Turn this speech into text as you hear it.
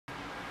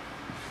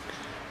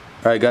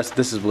Alright guys,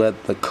 this is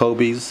what the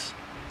Kobes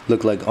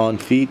look like on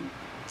feet.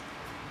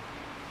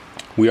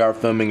 We are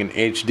filming in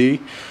HD,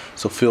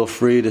 so feel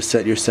free to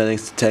set your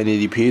settings to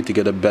 1080p to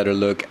get a better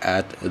look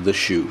at the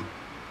shoe.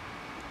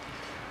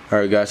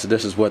 Alright guys, so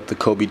this is what the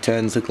Kobe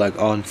 10s look like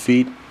on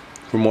feet.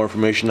 For more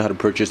information on how to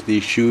purchase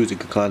these shoes, you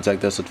can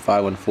contact us at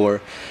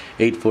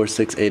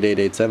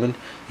 514-846-8887.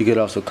 You could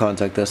also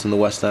contact us in the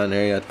West Island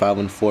area at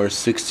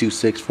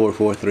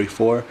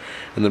 514-626-4434,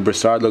 and the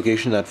Brossard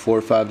location at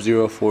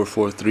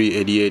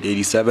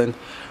 450-443-8887,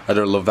 at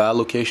our Laval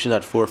location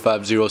at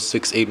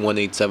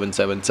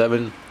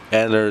 450-681-8777,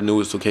 and our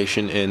newest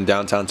location in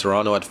downtown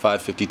Toronto at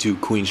 552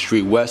 Queen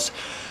Street West.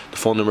 The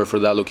phone number for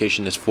that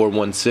location is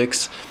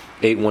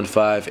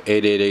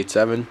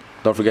 416-815-8887.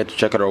 Don't forget to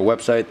check out our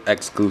website,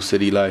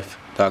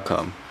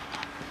 exclucitylife.com.